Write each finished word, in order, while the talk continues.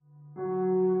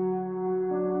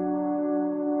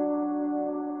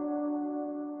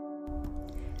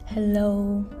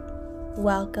Hello,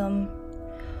 welcome.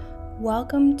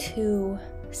 Welcome to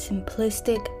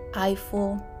Simplistic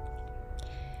Eyeful.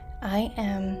 I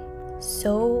am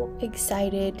so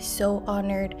excited, so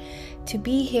honored to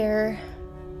be here.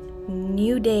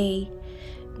 New day,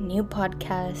 new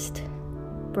podcast,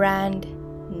 brand,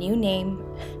 new name.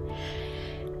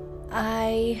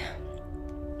 I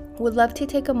would love to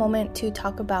take a moment to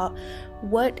talk about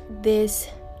what this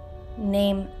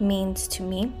name means to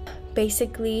me.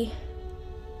 Basically,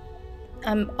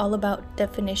 I'm all about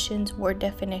definitions, word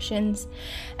definitions,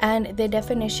 and the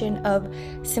definition of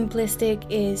simplistic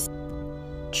is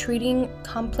treating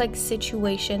complex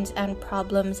situations and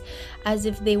problems as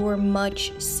if they were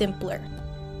much simpler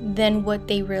than what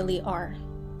they really are.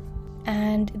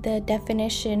 And the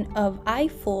definition of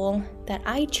eyeful that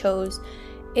I chose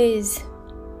is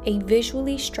a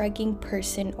visually striking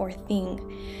person or thing,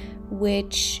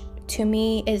 which to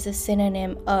me is a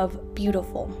synonym of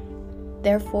beautiful.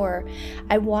 Therefore,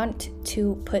 I want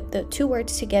to put the two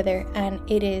words together, and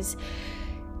it is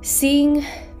seeing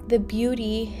the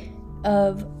beauty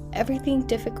of everything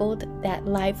difficult that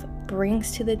life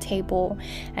brings to the table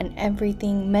and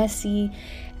everything messy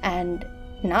and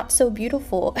not so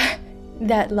beautiful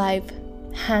that life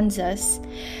hands us,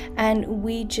 and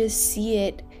we just see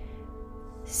it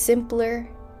simpler.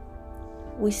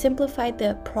 We simplify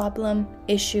the problem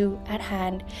issue at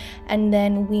hand, and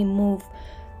then we move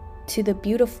to the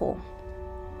beautiful.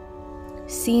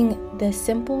 Seeing the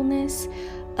simpleness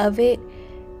of it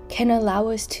can allow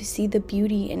us to see the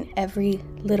beauty in every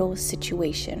little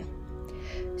situation.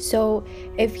 So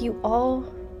if you all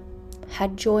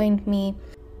had joined me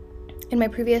in my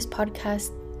previous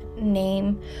podcast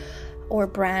name or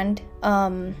brand,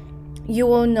 you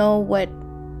will know what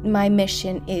my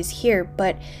mission is here.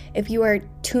 But if you are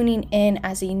tuning in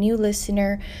as a new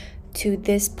listener to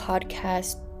this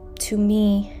podcast, to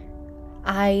me,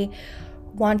 I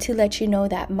want to let you know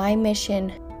that my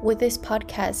mission with this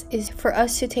podcast is for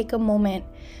us to take a moment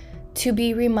to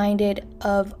be reminded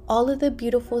of all of the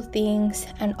beautiful things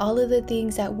and all of the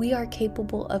things that we are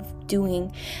capable of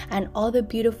doing and all the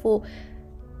beautiful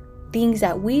things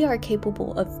that we are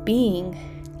capable of being.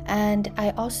 And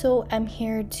I also am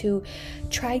here to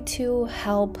try to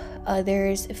help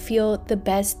others feel the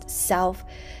best self,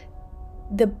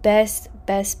 the best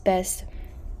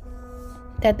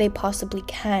that they possibly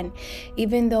can,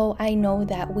 even though I know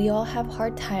that we all have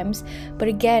hard times. But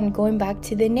again, going back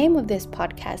to the name of this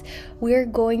podcast, we're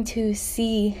going to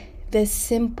see the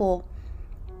simpleness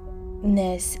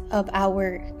of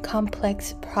our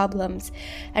complex problems.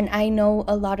 And I know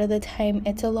a lot of the time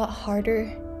it's a lot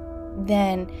harder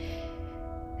than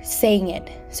saying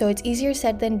it. So it's easier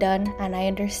said than done, and I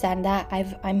understand that.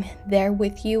 I'm there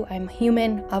with you. I'm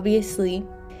human, obviously,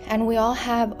 and we all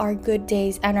have our good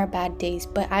days and our bad days,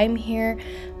 but I'm here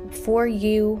for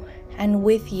you and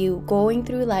with you, going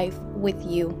through life with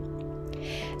you.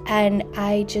 And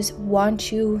I just want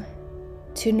you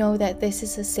to know that this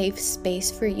is a safe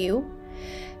space for you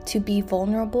to be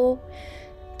vulnerable,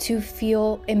 to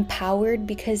feel empowered,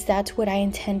 because that's what I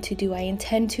intend to do. I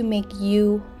intend to make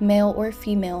you, male or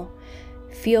female,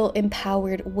 feel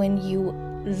empowered when you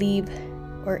leave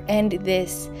or end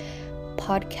this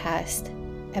podcast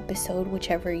episode,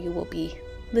 whichever you will be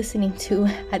listening to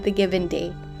at the given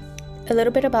day. A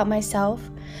little bit about myself.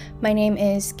 My name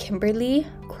is Kimberly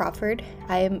Crawford.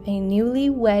 I am a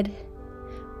newly wedded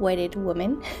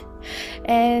woman,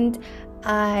 and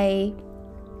I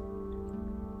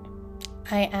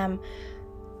am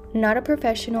not a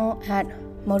professional at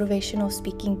motivational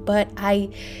speaking, but I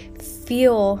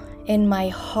feel in my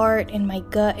heart, in my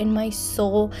gut, in my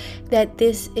soul that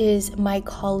this is my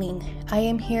calling. I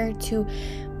am here to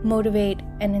motivate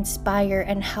and inspire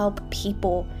and help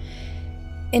people,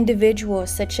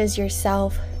 individuals such as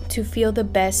yourself, to feel the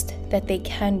best that they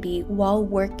can be while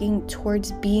working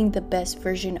towards being the best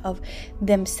version of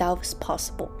themselves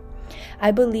possible.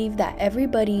 I believe that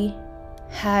everybody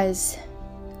has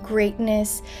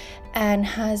greatness and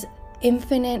has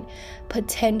infinite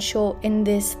potential in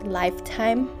this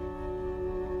lifetime.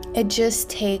 It just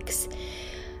takes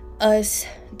us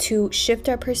to shift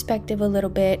our perspective a little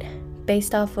bit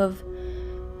based off of,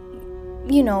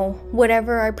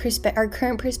 whatever our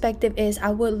current perspective is. I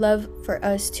would love for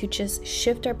us to just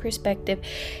shift our perspective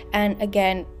and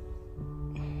again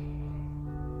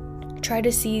try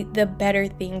to see the better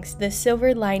things, the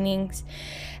silver linings.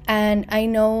 And I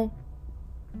know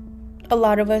a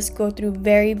lot of us go through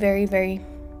very, very, very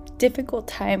difficult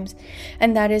times,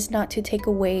 and that is not to take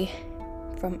away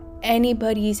from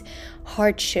anybody's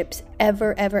hardships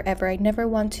ever, ever, ever. I never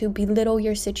want to belittle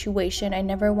your situation. I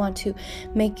never want to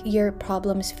make your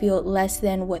problems feel less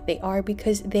than what they are,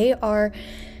 because they are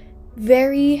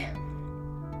very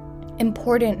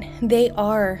important. They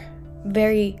are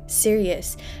very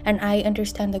serious, and I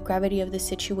understand the gravity of the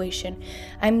situation.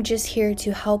 I'm just here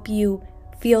to help you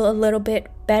feel a little bit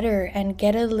better and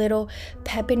get a little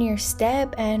pep in your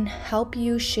step and help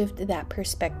you shift that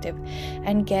perspective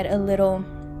and get a little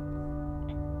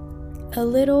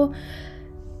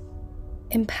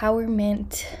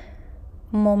empowerment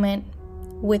moment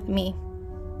with me.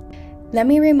 Let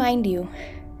me remind you,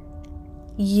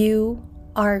 you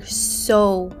are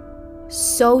so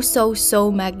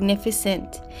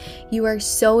magnificent. You are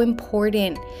so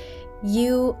important.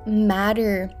 You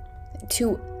matter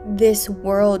to this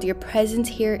world. Your presence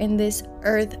here in this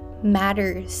earth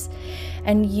matters,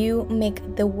 and you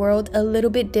make the world a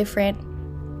little bit different.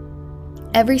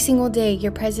 Every single day,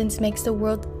 your presence makes the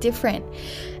world different,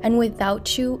 and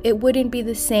without you, it wouldn't be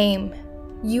the same.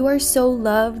 You are so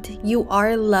loved. You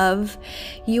are love.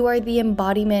 You are the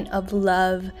embodiment of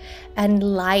love and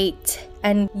light,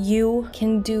 and you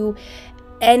can do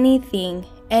anything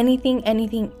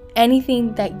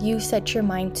that you set your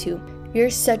mind to. You're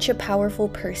such a powerful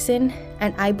person,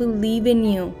 and I believe in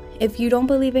you. If you don't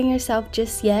believe in yourself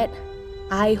just yet,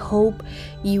 I hope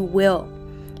you will.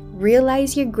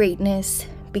 Realize your greatness,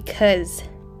 because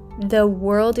the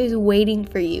world is waiting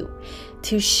for you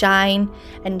to shine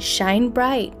and shine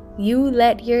bright. You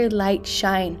let your light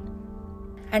shine.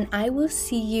 And I will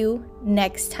see you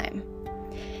next time.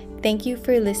 Thank you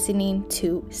for listening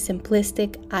to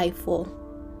Simplistic Eyeful.